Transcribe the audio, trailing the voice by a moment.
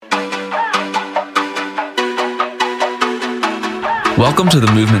Welcome to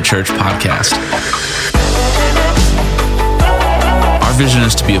the Movement Church podcast. Our vision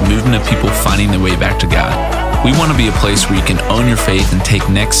is to be a movement of people finding their way back to God. We want to be a place where you can own your faith and take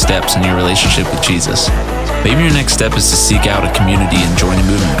next steps in your relationship with Jesus. Maybe your next step is to seek out a community and join a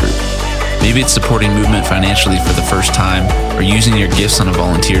movement group. Maybe it's supporting movement financially for the first time or using your gifts on a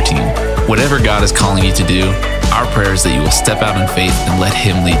volunteer team. Whatever God is calling you to do, our prayer is that you will step out in faith and let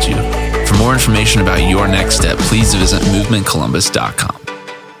Him lead you. For more information about your next step, please visit movementcolumbus.com.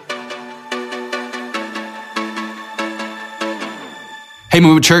 Hey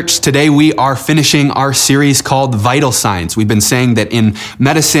Movement Church, today we are finishing our series called Vital Signs. We've been saying that in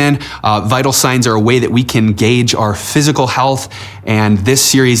medicine, vital signs are a way that we can gauge our physical health, and this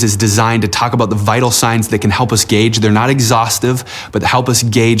series is designed to talk about the vital signs that can help us gauge. They're not exhaustive, but help us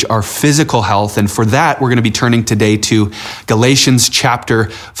gauge our physical health, and for that, we're going to be turning today to Galatians chapter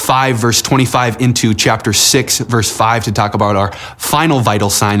 5, verse 25 into chapter 6, verse 5 to talk about our final vital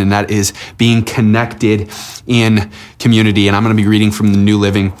sign, and that is being connected in community. And I'm going to be reading from the New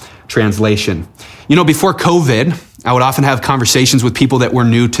Living Translation. You know, before COVID, I would often have conversations with people that were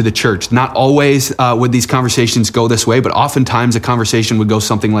new to the church. Not always would these conversations go this way, but oftentimes a conversation would go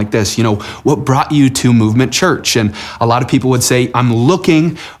something like this. You know, what brought you to Movement Church? And a lot of people would say, I'm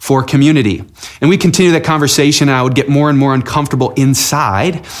looking for community. And we continue that conversation, and I would get more and more uncomfortable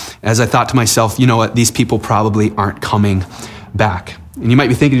inside as I thought to myself, you know what, these people probably aren't coming back. And you might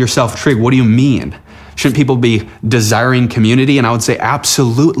be thinking to yourself, Trig, what do you mean? Shouldn't people be desiring community? And I would say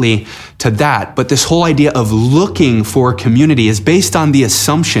absolutely to that. But this whole idea of looking for community is based on the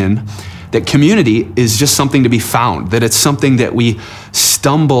assumption that community is just something to be found, that it's something that we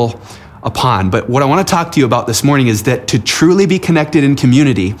stumble upon. But what I want to talk to you about this morning is that to truly be connected in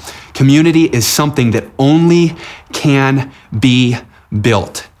community, community is something that only can be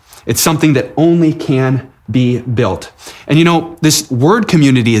built. It's something that only can be built. And you know, this word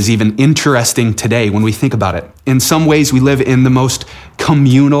community is even interesting today when we think about it. In some ways, we live in the most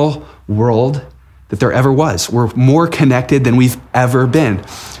communal world that there ever was. We're more connected than we've ever been.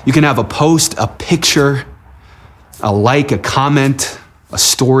 You can have a post, a picture, a like, a comment, a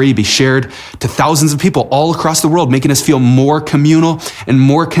story be shared to thousands of people all across the world, making us feel more communal and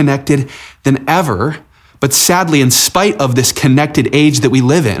more connected than ever. But sadly, in spite of this connected age that we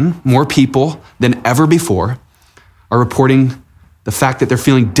live in, more people than ever before are reporting the fact that they're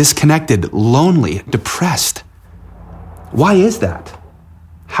feeling disconnected, lonely, depressed. Why is that?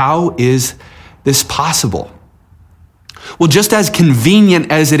 How is this possible? Well, just as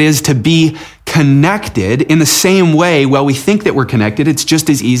convenient as it is to be connected, in the same way, while we think that we're connected, it's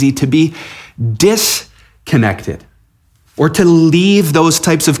just as easy to be disconnected, or to leave those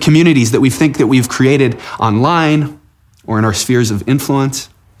types of communities that we think that we've created online or in our spheres of influence.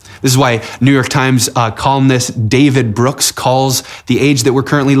 This is why New York Times columnist David Brooks calls the age that we're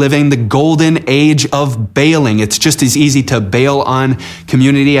currently living the golden age of bailing. It's just as easy to bail on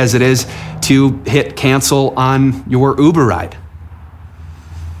community as it is to hit cancel on your Uber ride.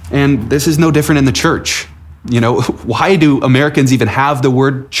 And this is no different in the church. You know, why do Americans even have the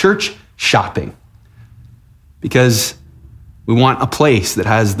word church shopping? Because we want a place that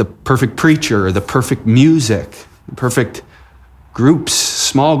has the perfect preacher, the perfect music, the perfect groups,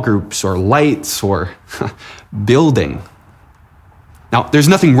 small groups, or lights, or building. Now, there's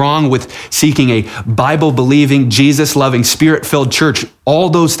nothing wrong with seeking a Bible-believing, Jesus-loving, Spirit-filled church. All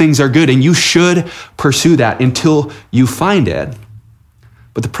those things are good, and you should pursue that until you find it.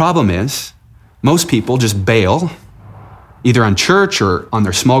 But the problem is, most people just bail, either on church or on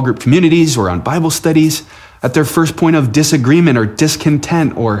their small group communities or on Bible studies, at their first point of disagreement or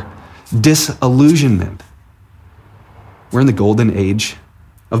discontent or disillusionment. We're in the golden age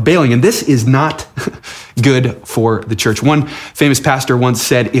of bailing, and this is not good for the church. One famous pastor once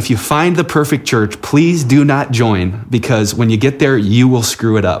said, if you find the perfect church, please do not join, because when you get there, you will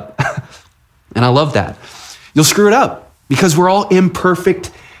screw it up. And I love that. You'll screw it up because we're all imperfect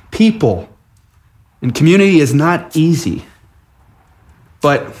people, and community is not easy.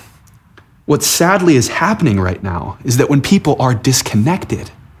 But what sadly is happening right now is that when people are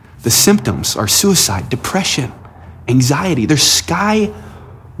disconnected, the symptoms are suicide, depression, anxiety. They're skyrocketing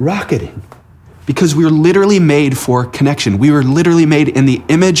because we were literally made for connection. We were literally made in the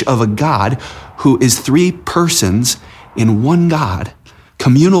image of a God who is three persons in one God,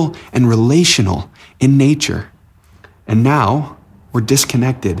 communal and relational in nature. And now we're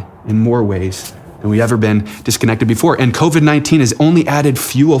disconnected in more ways than we've ever been disconnected before. And COVID-19 has only added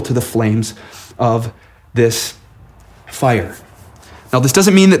fuel to the flames of this fire. Now, this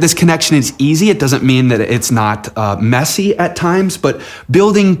doesn't mean that this connection is easy. It doesn't mean that it's not messy at times, but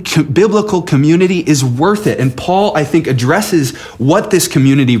building biblical community is worth it. And Paul, I think, addresses what this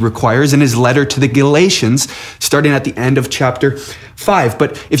community requires in his letter to the Galatians, starting at the end of chapter 5.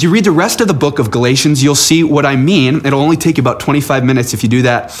 But if you read the rest of the book of Galatians, you'll see what I mean. It'll only take you about 25 minutes if you do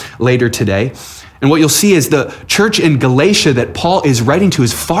that later today. And what you'll see is the church in Galatia that Paul is writing to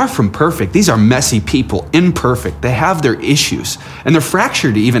is far from perfect. These are messy people, imperfect. They have their issues, and they're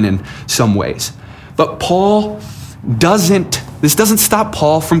fractured even in some ways. But this doesn't stop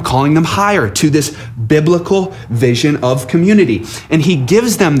Paul from calling them higher to this biblical vision of community. And he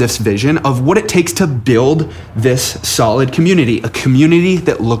gives them this vision of what it takes to build this solid community, a community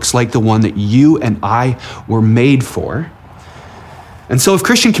that looks like the one that you and I were made for. And so if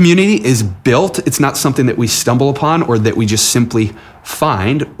Christian community is built, it's not something that we stumble upon or that we just simply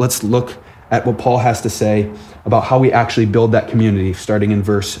find. Let's look at what Paul has to say about how we actually build that community, starting in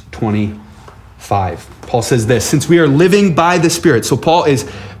verse 25. Paul says this, since we are living by the Spirit. So Paul is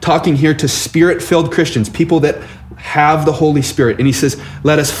talking here to Spirit-filled Christians, people that have the Holy Spirit. And he says,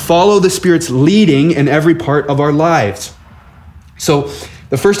 let us follow the Spirit's leading in every part of our lives. So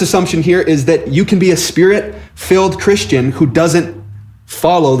the first assumption here is that you can be a Spirit-filled Christian who doesn't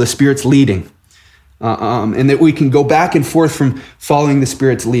follow the Spirit's leading, and that we can go back and forth from following the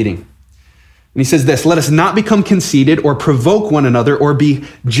Spirit's leading. And he says this, let us not become conceited or provoke one another or be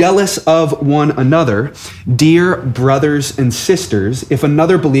jealous of one another. Dear brothers and sisters, if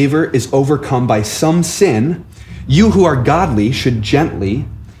another believer is overcome by some sin, you who are godly should gently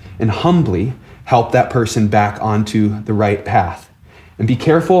and humbly help that person back onto the right path. And be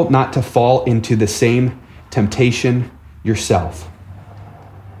careful not to fall into the same temptation yourself.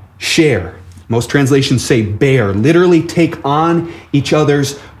 Share. Most translations say bear, literally take on each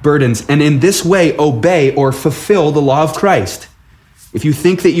other's burdens, and in this way obey or fulfill the law of Christ. If you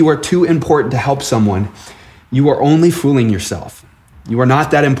think that you are too important to help someone, you are only fooling yourself. You are not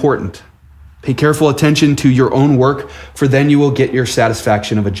that important. Pay careful attention to your own work, for then you will get your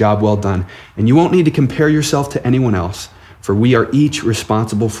satisfaction of a job well done, and you won't need to compare yourself to anyone else, for we are each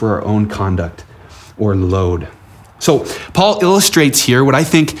responsible for our own conduct or load. So Paul illustrates here what I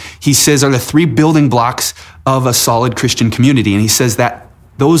think he says are the three building blocks of a solid Christian community. And he says that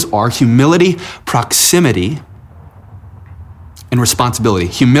those are humility, proximity, and responsibility.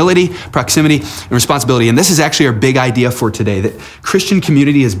 Humility, proximity, and responsibility. And this is actually our big idea for today, that Christian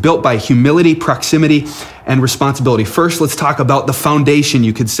community is built by humility, proximity, and responsibility. First, let's talk about the foundation,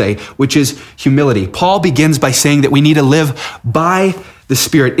 you could say, which is humility. Paul begins by saying that we need to live by the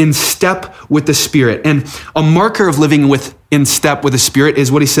Spirit, in step with the Spirit. And a marker of living in step with the Spirit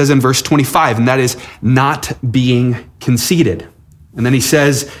is what he says in verse 25, and that is not being conceited. And then he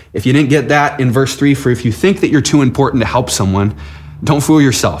says, if you didn't get that in verse 3, for if you think that you're too important to help someone, don't fool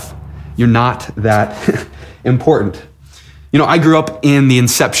yourself. You're not that important. You know, I grew up in the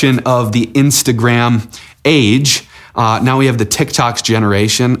inception of the Instagram age. Now we have the TikToks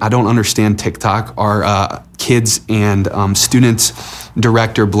generation. I don't understand TikTok. Our kids and students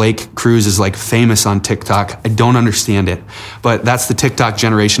director Blake Cruz is like famous on TikTok. I don't understand it, but that's the TikTok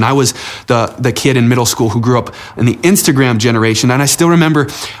generation. I was the kid in middle school who grew up in the Instagram generation. And I still remember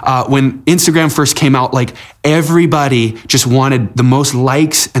when Instagram first came out, like everybody just wanted the most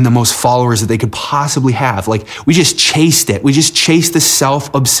likes and the most followers that they could possibly have. Like we just chased it. We just chased the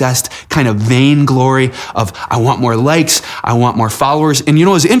self-obsessed kind of vainglory of, I want more likes, I want more followers. And you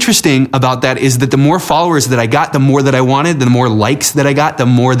know what's interesting about that is that the more followers that I got, the more that I wanted, the more likes that I got, the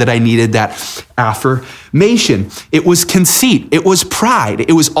more that I needed that affirmation. It was conceit. It was pride.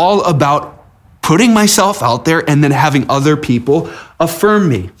 It was all about putting myself out there and then having other people affirm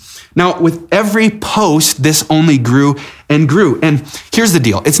me. Now, with every post, this only grew and grew. And here's the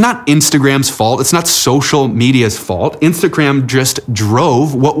deal. It's not Instagram's fault. It's not social media's fault. Instagram just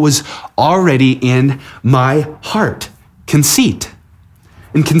drove what was already in my heart, conceit.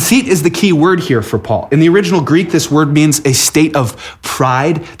 And conceit is the key word here for Paul. In the original Greek, this word means a state of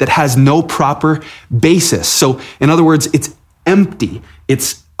pride that has no proper basis. So in other words, it's empty.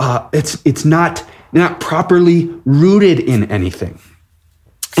 It's not properly rooted in anything.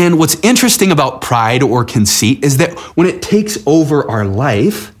 And what's interesting about pride or conceit is that when it takes over our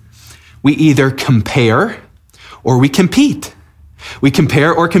life, we either compare or we compete. We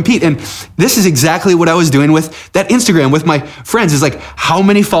compare or compete. And this is exactly what I was doing with that Instagram with my friends. It's like, how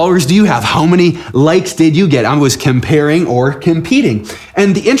many followers do you have? How many likes did you get? I was comparing or competing.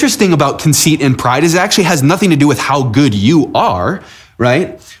 And the interesting about conceit and pride is it actually has nothing to do with how good you are,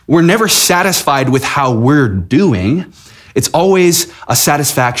 right? We're never satisfied with how we're doing. It's always a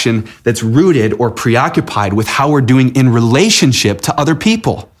satisfaction that's rooted or preoccupied with how we're doing in relationship to other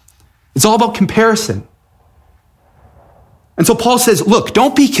people. It's all about comparison. And so Paul says, look,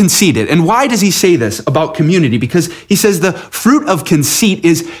 don't be conceited. And why does he say this about community? Because he says the fruit of conceit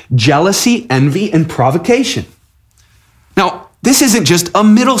is jealousy, envy, and provocation. Now, this isn't just a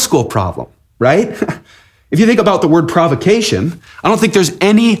middle school problem, right? If you think about the word provocation, I don't think there's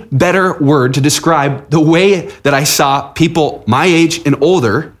any better word to describe the way that I saw people my age and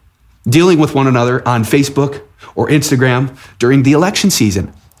older dealing with one another on Facebook or Instagram during the election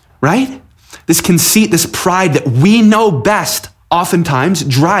season, right? This conceit, this pride that we know best oftentimes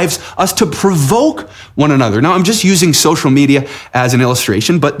drives us to provoke one another. Now, I'm just using social media as an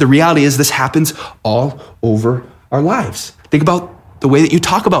illustration, but the reality is this happens all over our lives. Think about the way that you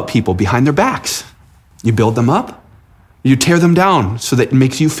talk about people behind their backs. You build them up, you tear them down so that it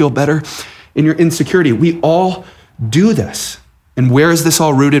makes you feel better in your insecurity. We all do this. And where is this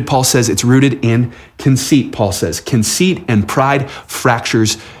all rooted? Paul says it's rooted in conceit. Paul says conceit and pride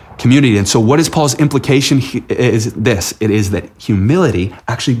fractures community. And so what is Paul's implication is this? It is that humility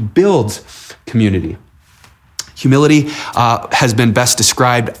actually builds community. Humility has been best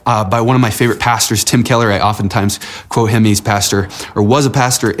described by one of my favorite pastors, Tim Keller. I oftentimes quote him. He's pastor, or was a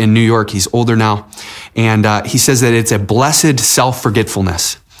pastor in New York. He's older now. And he says that it's a blessed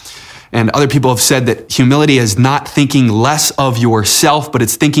self-forgetfulness. And other people have said that humility is not thinking less of yourself, but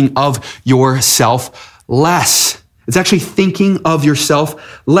it's thinking of yourself less. It's actually thinking of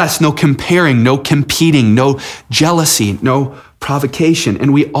yourself less. No comparing, no competing, no jealousy, no provocation.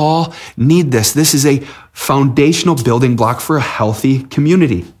 And we all need this. This is a foundational building block for a healthy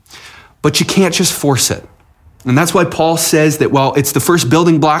community. But you can't just force it. And that's why Paul says that while it's the first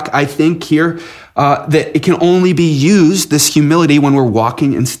building block, I think here, that it can only be used, this humility, when we're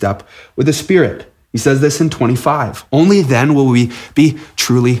walking in step with the Spirit. He says this in 25. Only then will we be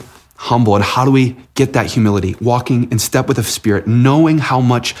truly humble. And how do we get that humility? Walking in step with the Spirit, knowing how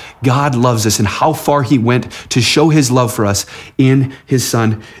much God loves us and how far he went to show his love for us in his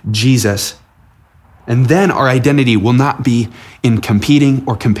Son, Jesus. And then our identity will not be in competing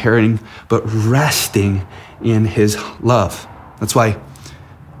or comparing, but resting in his love. That's why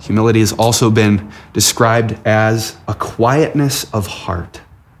humility has also been described as a quietness of heart.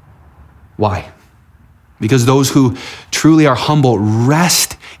 Why? Because those who truly are humble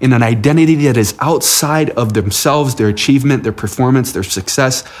rest in an identity that is outside of themselves, their achievement, their performance, their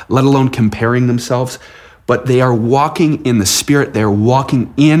success, let alone comparing themselves. But they are walking in the Spirit. They're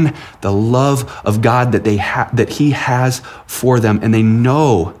walking in the love of God that he has for them. And they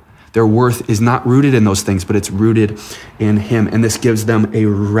know their worth is not rooted in those things, but it's rooted in him. And this gives them a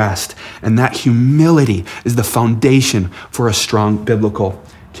rest. And that humility is the foundation for a strong biblical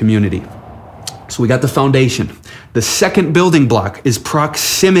community. So we got the foundation. The second building block is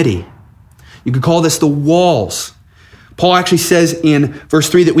proximity. You could call this the walls. Paul actually says in verse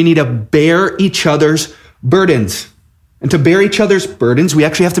 3 that we need to bear each other's burdens. And to bear each other's burdens, we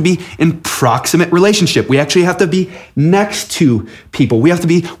actually have to be in proximate relationship. We actually have to be next to people. We have to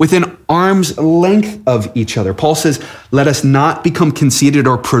be within arm's length of each other. Paul says, let us not become conceited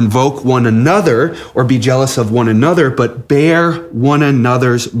or provoke one another or be jealous of one another, but bear one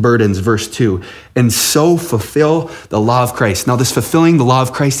another's burdens. Verse 2, and so fulfill the law of Christ. Now, this fulfilling the law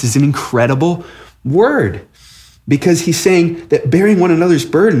of Christ is an incredible word, because he's saying that bearing one another's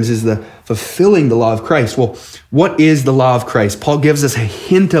burdens is the fulfilling the law of Christ. Well, what is the law of Christ? Paul gives us a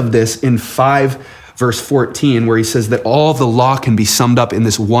hint of this in 5 verse 14, where he says that all the law can be summed up in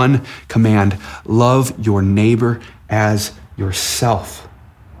this one command: love your neighbor as yourself.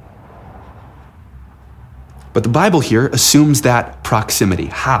 But the Bible here assumes that proximity.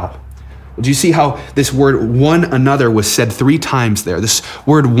 How? Do you see how this word one another was said 3 times there? This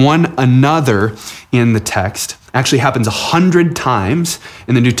word one another in the text actually happens 100 times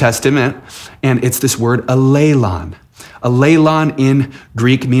in the New Testament, and it's this word aleilon. Aleilon in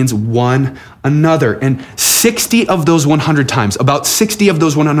Greek means one another. And 60 of those 100 times, about 60 of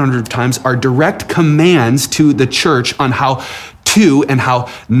those 100 times, are direct commands to the church on how to and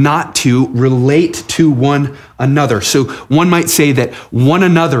how not to relate to one another. So one might say that one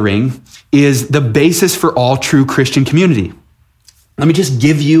anothering is the basis for all true Christian community. Let me just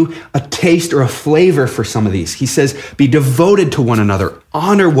give you a taste or a flavor for some of these. He says, be devoted to one another,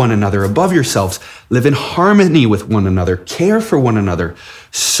 honor one another above yourselves, live in harmony with one another, care for one another,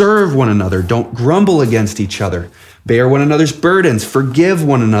 serve one another, don't grumble against each other, bear one another's burdens, forgive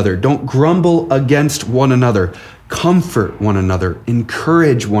one another, don't grumble against one another, comfort one another,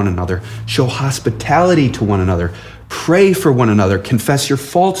 encourage one another, show hospitality to one another, pray for one another, confess your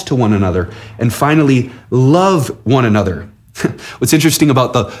faults to one another, and finally, love one another. What's interesting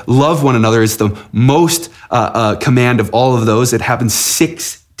about the love one another is the most command of all of those. It happens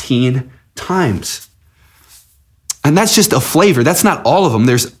 16 times. And that's just a flavor. That's not all of them.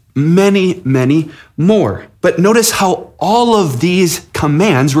 There's many, many more. But notice how all of these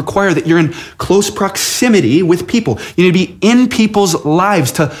commands require that you're in close proximity with people. You need to be in people's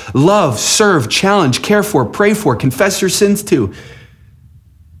lives to love, serve, challenge, care for, pray for, confess your sins to.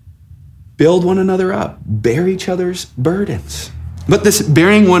 Build one another up, bear each other's burdens. But this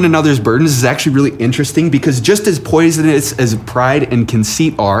bearing one another's burdens is actually really interesting because just as poisonous as pride and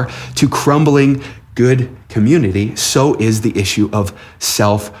conceit are to crumbling good community, so is the issue of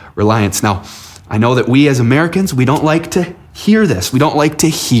self-reliance. Now, I know that we as Americans, we don't like to hear this. We don't like to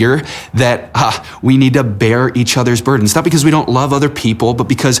hear that we need to bear each other's burdens. Not because we don't love other people, but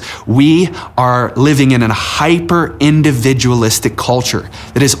because we are living in a hyper-individualistic culture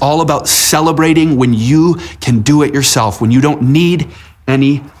that is all about celebrating when you can do it yourself, when you don't need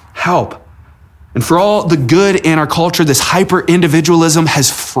any help. And for all the good in our culture, this hyper-individualism has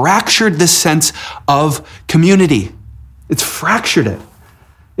fractured this sense of community. It's fractured it.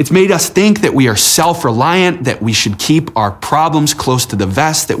 It's made us think that we are self-reliant, that we should keep our problems close to the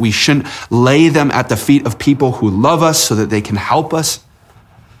vest, that we shouldn't lay them at the feet of people who love us so that they can help us.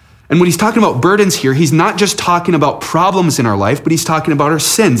 And when he's talking about burdens here, he's not just talking about problems in our life, but he's talking about our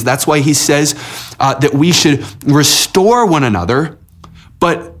sins. That's why he says that we should restore one another,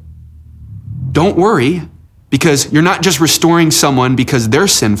 but don't worry, because you're not just restoring someone because they're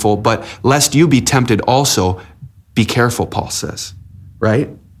sinful, but lest you be tempted also, be careful, Paul says, right?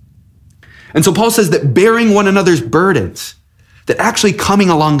 And so Paul says that bearing one another's burdens, that actually coming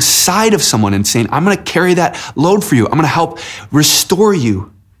alongside of someone and saying, I'm going to carry that load for you. I'm going to help restore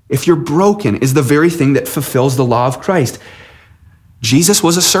you if you're broken, is the very thing that fulfills the law of Christ. Jesus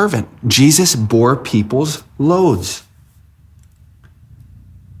was a servant. Jesus bore people's loads.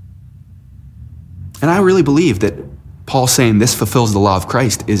 And I really believe that Paul saying this fulfills the law of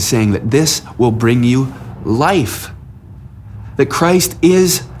Christ is saying that this will bring you life. That Christ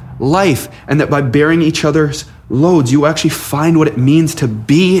is life, and that by bearing each other's loads, you actually find what it means to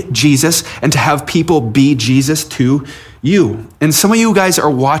be Jesus and to have people be Jesus to you. And some of you guys are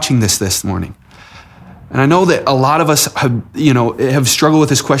watching this morning. And I know that a lot of us have struggled with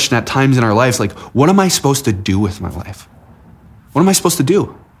this question at times in our lives, like, what am I supposed to do with my life? What am I supposed to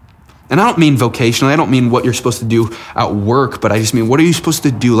do? And I don't mean vocationally, I don't mean what you're supposed to do at work, but I just mean, what are you supposed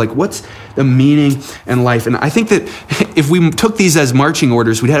to do? Like, what's the meaning in life? And I think that if we took these as marching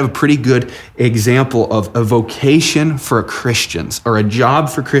orders, we'd have a pretty good example of a vocation for Christians, or a job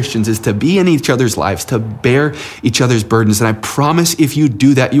for Christians, is to be in each other's lives, to bear each other's burdens. And I promise if you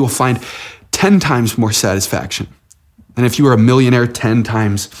do that, you will find 10 times more satisfaction than if you were a millionaire 10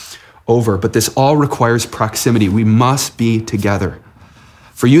 times over. But this all requires proximity. We must be together.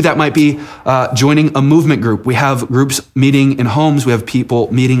 For you, that might be joining a movement group. We have groups meeting in homes. We have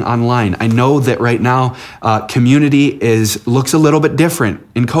people meeting online. I know that right now, community looks a little bit different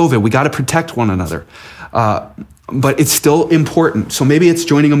in COVID. We got to protect one another. But it's still important. So maybe it's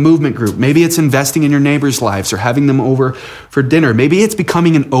joining a movement group. Maybe it's investing in your neighbors' lives or having them over for dinner. Maybe it's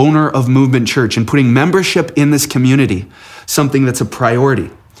becoming an owner of Movement Church and putting membership in this community, something that's a priority.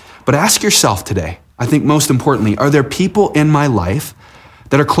 But ask yourself today, I think most importantly, are there people in my life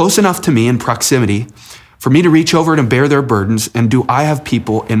that are close enough to me in proximity for me to reach over and bear their burdens? And do I have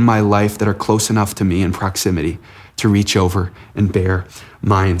people in my life that are close enough to me in proximity to reach over and bear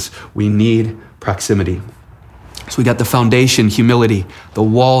mine? We need proximity. So we got the foundation, humility, the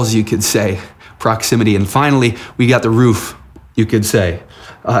walls, you could say, proximity. And finally, we got the roof, you could say,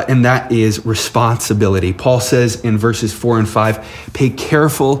 and that is responsibility. Paul says in verses 4 and 5, pay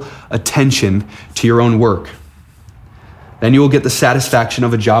careful attention to your own work. Then you will get the satisfaction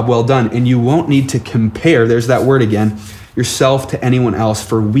of a job well done, and you won't need to compare, there's that word again, yourself to anyone else,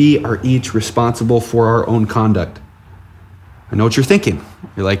 for we are each responsible for our own conduct. I know what you're thinking.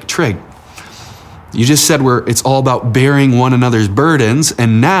 You're like, Trig, you just said it's all about bearing one another's burdens,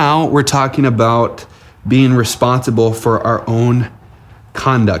 and now we're talking about being responsible for our own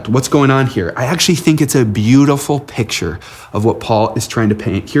conduct. What's going on here? I actually think it's a beautiful picture of what Paul is trying to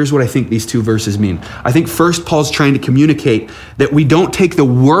paint. Here's what I think these two verses mean. I think first, Paul's trying to communicate that we don't take the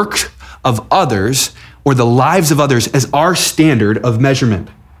work of others or the lives of others as our standard of measurement.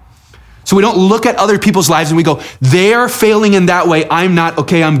 So we don't look at other people's lives and we go, they're failing in that way, I'm not,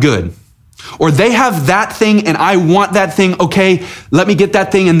 okay, I'm good. Or they have that thing and I want that thing, okay, let me get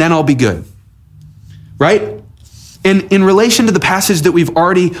that thing and then I'll be good. Right? And in relation to the passage that we've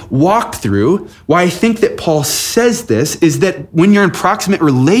already walked through, why I think that Paul says this is that when you're in proximate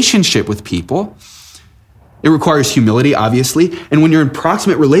relationship with people, it requires humility, obviously. And when you're in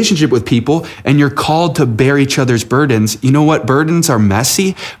proximate relationship with people and you're called to bear each other's burdens, you know what? Burdens are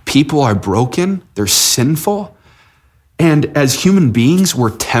messy. People are broken. They're sinful. And as human beings,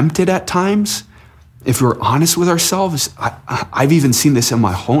 we're tempted at times. If we're honest with ourselves, I've even seen this in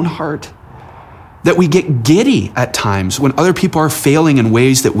my own heart, that we get giddy at times when other people are failing in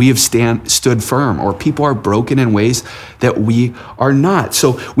ways that we have stood firm, or people are broken in ways that we are not.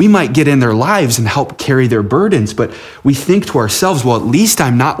 So we might get in their lives and help carry their burdens, but we think to ourselves, well, at least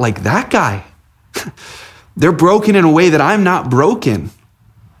I'm not like that guy. They're broken in a way that I'm not broken.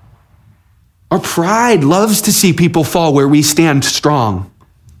 Our pride loves to see people fall where we stand strong.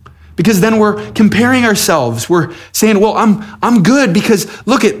 Because then we're comparing ourselves. We're saying, well, I'm good because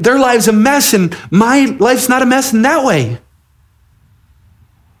look at their life's a mess and my life's not a mess in that way.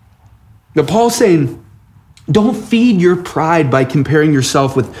 But Paul's saying, don't feed your pride by comparing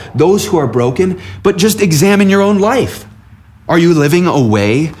yourself with those who are broken, but just examine your own life. Are you living a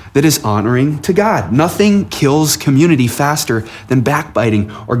way that is honoring to God? Nothing kills community faster than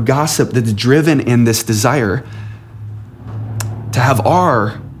backbiting or gossip that's driven in this desire to have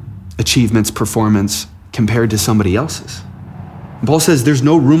our achievements, performance compared to somebody else's. And Paul says there's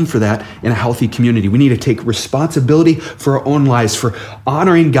no room for that in a healthy community. We need to take responsibility for our own lives, for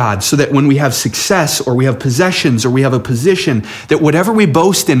honoring God, so that when we have success or we have possessions or we have a position, that whatever we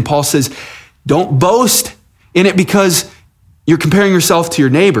boast in, Paul says, don't boast in it because you're comparing yourself to your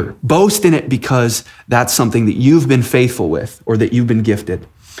neighbor. Boast in it because that's something that you've been faithful with or that you've been gifted.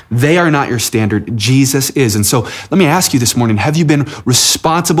 They are not your standard. Jesus is. And so let me ask you this morning, have you been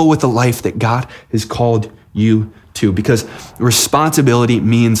responsible with the life that God has called you to? Because responsibility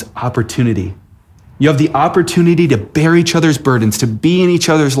means opportunity. You have the opportunity to bear each other's burdens, to be in each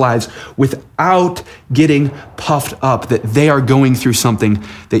other's lives without getting puffed up that they are going through something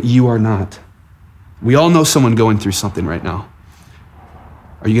that you are not. We all know someone going through something right now.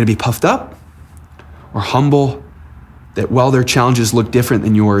 Are you going to be puffed up or humble? That while their challenges look different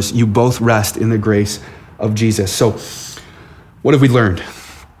than yours, you both rest in the grace of Jesus. So what have we learned?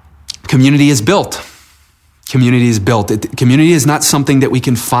 Community is built. Community is built. Community is not something that we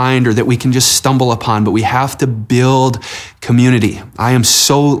can find or that we can just stumble upon, but we have to build community. I am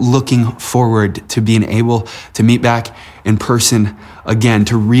so looking forward to being able to meet back in person again,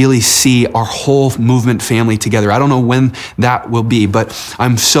 to really see our whole movement family together. I don't know when that will be, but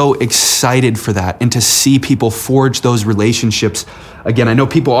I'm so excited for that and to see people forge those relationships again. I know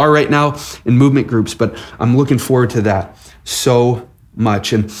people are right now in movement groups, but I'm looking forward to that so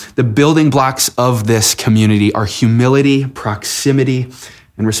much. And the building blocks of this community are humility, proximity,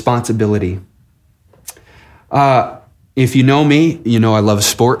 and responsibility. If you know me, you know I love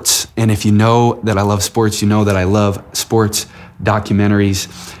sports. And if you know that I love sports, you know that I love sports documentaries.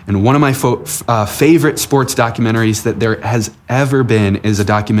 And one of my favorite sports documentaries that there has ever been is a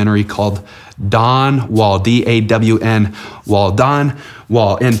documentary called Dawn Wall, D-A-W-N Wall, Dawn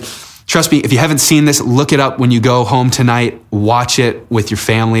Wall. And trust me, if you haven't seen this, look it up when you go home tonight. Watch it with your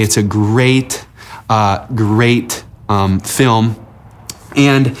family. It's a great film.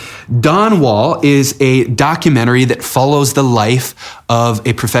 And Dawn Wall is a documentary that follows the life of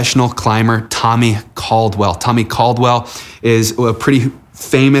a professional climber, Tommy Caldwell. Tommy Caldwell is a pretty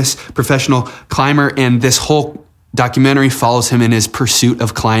famous professional climber, and this whole documentary follows him in his pursuit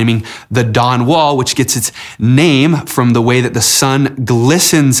of climbing the Dawn Wall, which gets its name from the way that the sun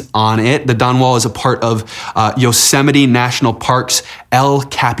glistens on it. The Dawn Wall is a part of Yosemite National Park's El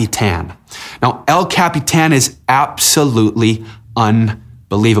Capitan. Now, El Capitan is absolutely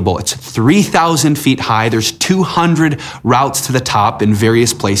unbelievable. It's 3,000 feet high. There's 200 routes to the top in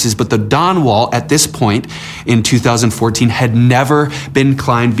various places, but the Dawn Wall at this point in 2014 had never been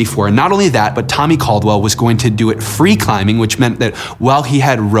climbed before. And not only that, but Tommy Caldwell was going to do it free climbing, which meant that while he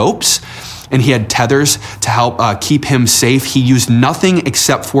had ropes and he had tethers to help keep him safe, he used nothing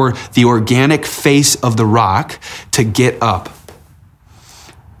except for the organic face of the rock to get up.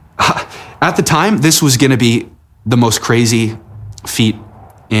 At the time, this was going to be the most crazy feat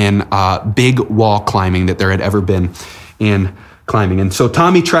in big wall climbing that there had ever been in climbing. And so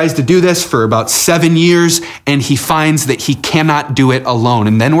Tommy tries to do this for about 7 years, and he finds that he cannot do it alone.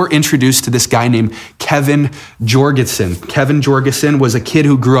 And then we're introduced to this guy named Kevin Jorgensen. Kevin Jorgensen was a kid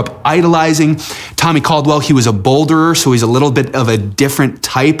who grew up idolizing Tommy Caldwell. He was a boulderer, so he's a little bit of a different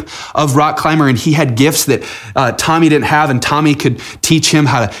type of rock climber, and he had gifts that Tommy didn't have, and Tommy could teach him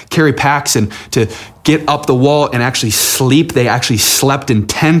how to carry packs and to get up the wall and actually sleep. They actually slept in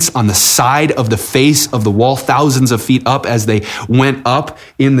tents on the side of the face of the wall, thousands of feet up as they went up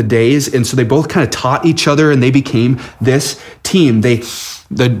in the days. And so they both kind of taught each other and they became this team.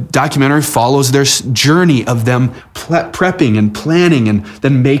 The documentary follows their journey of them prepping and planning and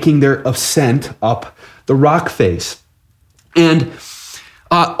then making their ascent up the rock face. And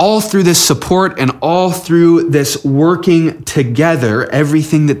all through this support and all through this working together,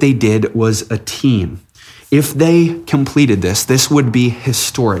 everything that they did was a team. If they completed this would be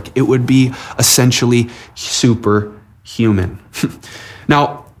historic. It would be essentially superhuman.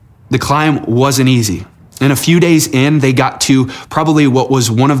 Now, the climb wasn't easy. And a few days in, they got to probably what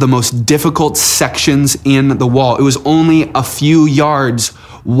was one of the most difficult sections in the wall. It was only a few yards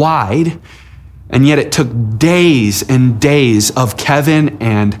wide, and yet it took days and days of Kevin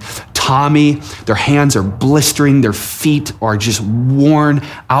and Tommy. Their hands are blistering. Their feet are just worn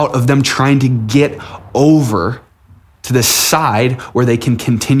out of them trying to get over to the side where they can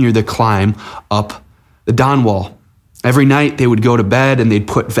continue the climb up the Dawn Wall. Every night they would go to bed and they'd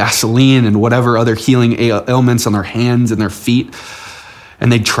put Vaseline and whatever other healing ailments on their hands and their feet,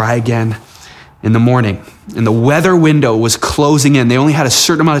 and they'd try again in the morning. And the weather window was closing in. They only had a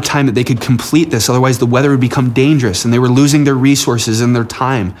certain amount of time that they could complete this. Otherwise, the weather would become dangerous and they were losing their resources and their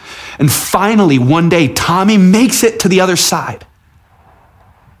time. And finally, one day, Tommy makes it to the other side.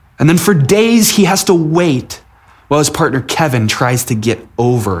 And then for days, he has to wait while his partner Kevin tries to get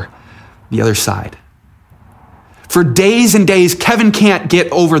over the other side. For days and days, Kevin can't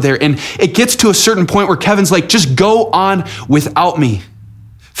get over there. And it gets to a certain point where Kevin's like, just go on without me.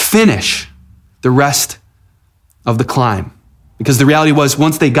 Finish the rest of the climb. Because the reality was,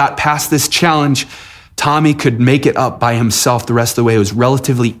 once they got past this challenge, Tommy could make it up by himself the rest of the way. It was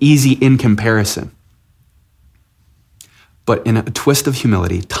relatively easy in comparison. But in a twist of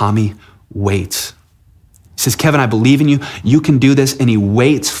humility, Tommy waits. He says, Kevin, I believe in you. You can do this. And he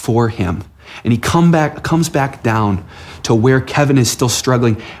waits for him. And he comes back down to where Kevin is still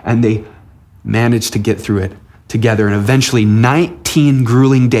struggling, and they manage to get through it together. And eventually, 19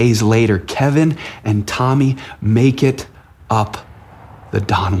 grueling days later, Kevin and Tommy make it up the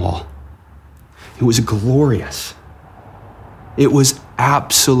Dawn Wall. It was glorious. It was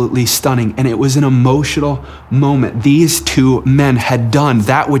absolutely stunning, and it was an emotional moment. These two men had done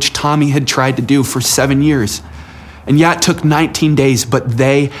that which Tommy had tried to do for 7 years. And yeah, it took 19 days, but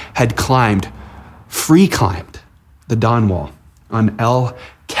they had free climbed the Dawn Wall on El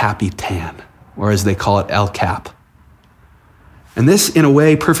Capitan, or as they call it, El Cap. And this, in a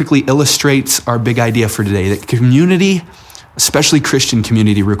way, perfectly illustrates our big idea for today, that community, especially Christian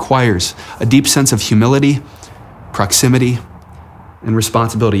community, requires a deep sense of humility, proximity, and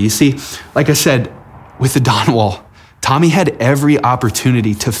responsibility. You see, like I said, with the Dawn Wall, Tommy had every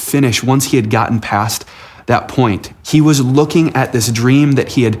opportunity to finish once he had gotten past that point. He was looking at this dream that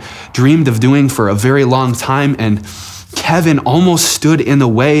he had dreamed of doing for a very long time, and Kevin almost stood in the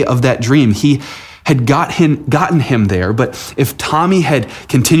way of that dream. He had gotten him there, but if Tommy had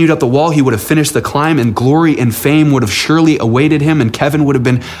continued up the wall, he would have finished the climb, and glory and fame would have surely awaited him, and Kevin would have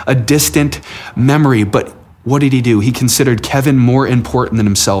been a distant memory. But what did he do? He considered Kevin more important than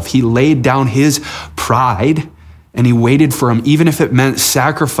himself. He laid down his pride, and he waited for him, even if it meant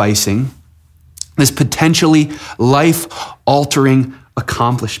sacrificing this potentially life-altering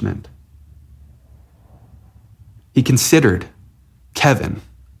accomplishment. He considered Kevin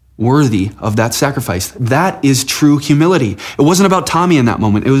worthy of that sacrifice. That is true humility. It wasn't about Tommy in that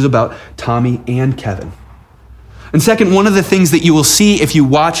moment. It was about Tommy and Kevin. And second, one of the things that you will see if you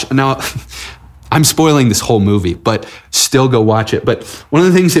watch, now I'm spoiling this whole movie, but still go watch it. But one of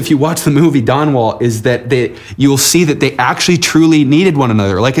the things, if you watch the movie Dawn Wall, is that you will see that they actually truly needed one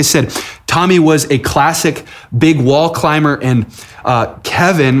another. Like I said, Tommy was a classic big wall climber, and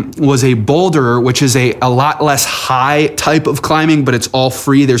Kevin was a boulderer, which is a lot less high type of climbing, but it's all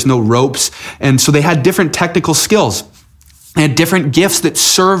free. There's no ropes. And so they had different technical skills. They had different gifts that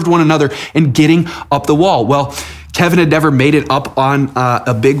served one another in getting up the wall. Well, Kevin had never made it up on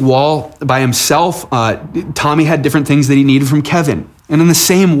a big wall by himself. Tommy had different things that he needed from Kevin. And in the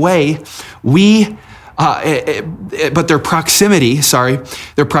same way, but their proximity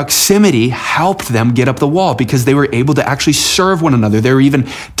helped them get up the wall because they were able to actually serve one another. They were even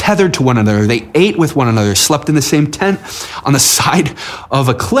tethered to one another. They ate with one another, slept in the same tent on the side of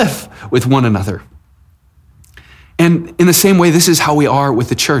a cliff with one another. And in the same way, this is how we are with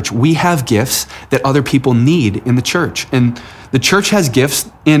the church. We have gifts that other people need in the church. And the church has gifts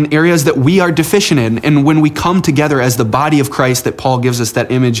in areas that we are deficient in. And when we come together as the body of Christ, that Paul gives us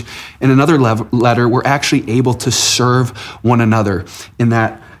that image in another letter, we're actually able to serve one another in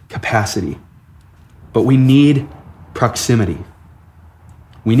that capacity. but we need proximity.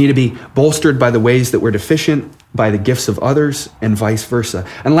 We need to be bolstered by the ways that we're deficient, by the gifts of others, and vice versa.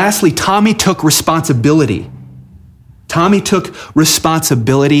 And lastly, Tommy took responsibility. Tommy took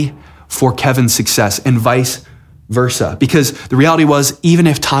responsibility for Kevin's success and vice versa. Because the reality was, even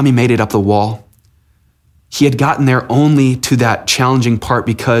if Tommy made it up the wall, he had gotten there only to that challenging part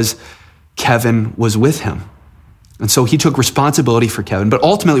because Kevin was with him. And so he took responsibility for Kevin. But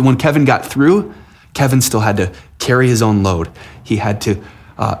ultimately, when Kevin got through, Kevin still had to carry his own load. He had to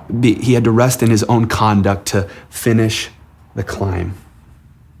rest in his own conduct to finish the climb.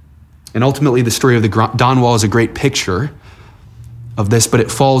 And ultimately, the story of the Dawn Wall is a great picture of this, but it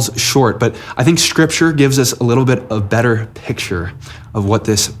falls short. But I think Scripture gives us a little bit of better picture of what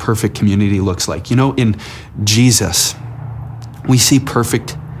this perfect community looks like. You know, in Jesus, we see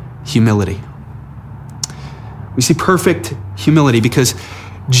perfect humility. We see perfect humility because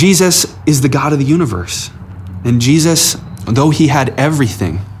Jesus is the God of the universe. And Jesus, though he had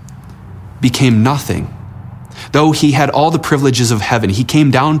everything, became nothing. Though he had all the privileges of heaven, he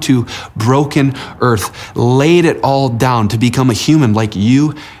came down to broken earth, laid it all down to become a human like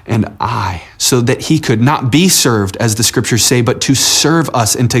you and I, so that he could not be served, as the scriptures say, but to serve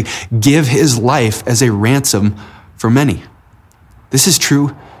us and to give his life as a ransom for many. This is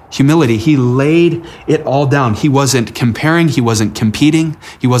true humility. He laid it all down. He wasn't comparing. He wasn't competing.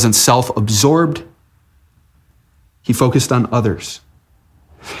 He wasn't self-absorbed. He focused on others.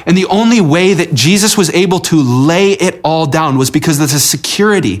 And the only way that Jesus was able to lay it all down was because of the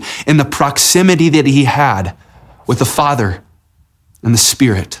security and the proximity that he had with the Father and the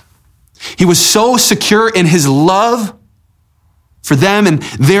Spirit. He was so secure in his love for them and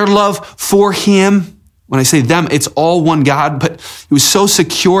their love for him. When I say them, it's all one God, but he was so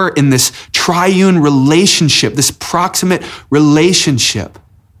secure in this triune relationship, this proximate relationship,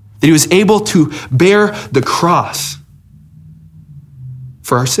 that he was able to bear the cross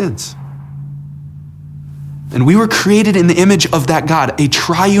for our sins. And we were created in the image of that God, a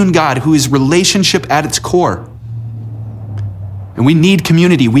triune God who is relationship at its core. And we need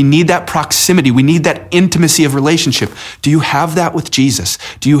community. We need that proximity. We need that intimacy of relationship. Do you have that with Jesus?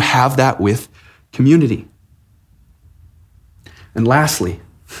 Do you have that with community? And lastly,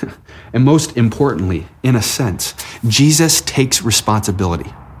 and most importantly, in a sense, Jesus takes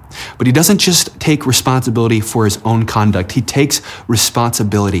responsibility. But he doesn't just take responsibility for his own conduct. He takes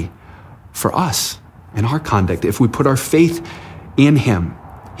responsibility for us and our conduct. If we put our faith in him,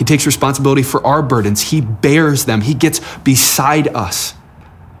 he takes responsibility for our burdens. He bears them. He gets beside us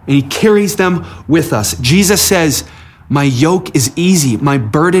and he carries them with us. Jesus says, "My yoke is easy. My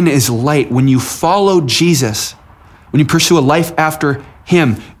burden is light." When you follow Jesus, when you pursue a life after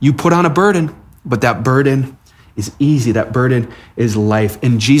him, you put on a burden, but that burden is easy. That burden is life.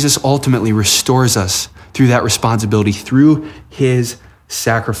 And Jesus ultimately restores us through that responsibility, through his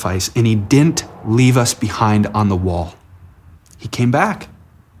sacrifice. And he didn't leave us behind on the wall. He came back.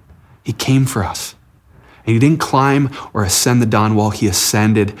 He came for us. And he didn't climb or ascend the Dawn Wall. He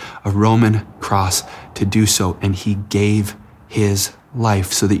ascended a Roman cross to do so. And he gave his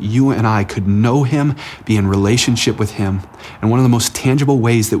life so that you and I could know him, be in relationship with him. And one of the most tangible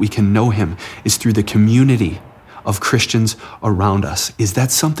ways that we can know him is through the community of Christians around us. Is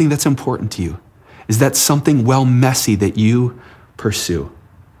that something that's important to you? Is that something well messy that you pursue?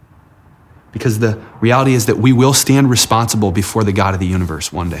 Because the reality is that we will stand responsible before the God of the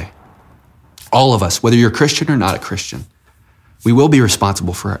universe one day. All of us, whether you're a Christian or not a Christian, we will be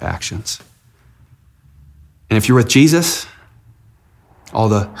responsible for our actions. And if you're with Jesus, all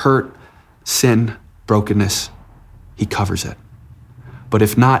the hurt, sin, brokenness, he covers it. But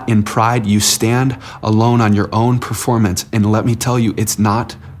if not, in pride, you stand alone on your own performance. And let me tell you, it's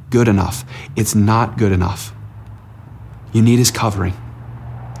not good enough. It's not good enough. You need his covering.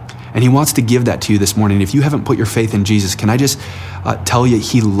 And he wants to give that to you this morning. If you haven't put your faith in Jesus, can I just tell you,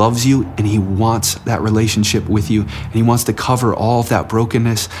 he loves you and he wants that relationship with you. And he wants to cover all of that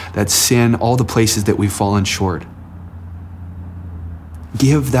brokenness, that sin, all the places that we've fallen short.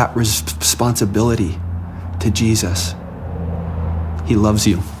 Give that responsibility to Jesus. He loves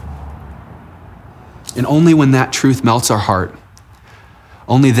you. And only when that truth melts our heart,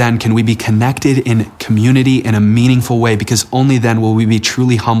 only then can we be connected in community in a meaningful way, because only then will we be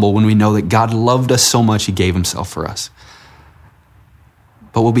truly humble when we know that God loved us so much, he gave himself for us.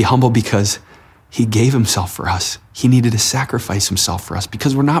 But we'll be humble because he gave himself for us. He needed to sacrifice himself for us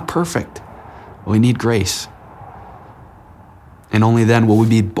because we're not perfect. We need grace. And only then will we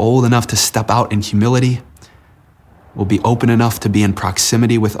be bold enough to step out in humility. We'll be open enough to be in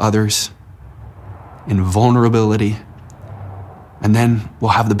proximity with others, in vulnerability. And then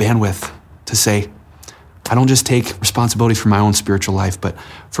we'll have the bandwidth to say, I don't just take responsibility for my own spiritual life, but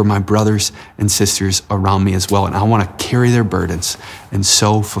for my brothers and sisters around me as well. And I want to carry their burdens and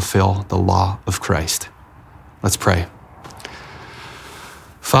so fulfill the law of Christ. Let's pray.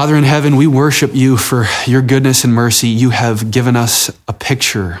 Father in heaven, we worship you for your goodness and mercy. You have given us a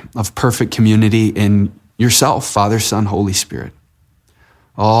picture of perfect community in yourself, Father, Son, Holy Spirit,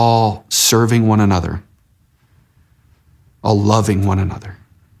 all serving one another, all loving one another.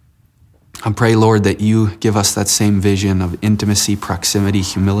 I pray, Lord, that you give us that same vision of intimacy, proximity,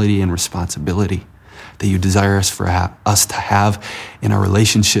 humility, and responsibility that you desire us to have in our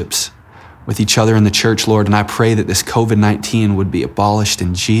relationships with each other in the church, Lord. And I pray that this COVID-19 would be abolished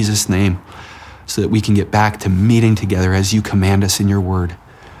in Jesus' name so that we can get back to meeting together as you command us in your word,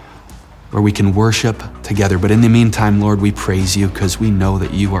 where we can worship together. But in the meantime, Lord, we praise you because we know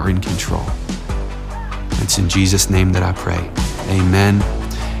that you are in control. It's in Jesus' name that I pray. Amen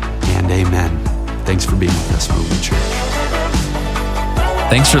and amen. Thanks for being with us, Movement Church.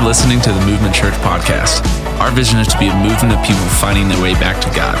 Thanks for listening to the Movement Church podcast. Our vision is to be a movement of people finding their way back to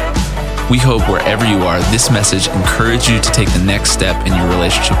God. We hope wherever you are, this message encourages you to take the next step in your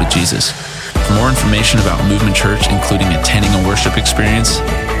relationship with Jesus. For more information about Movement Church, including attending a worship experience,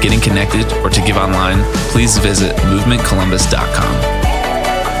 getting connected, or to give online, please visit movementcolumbus.com.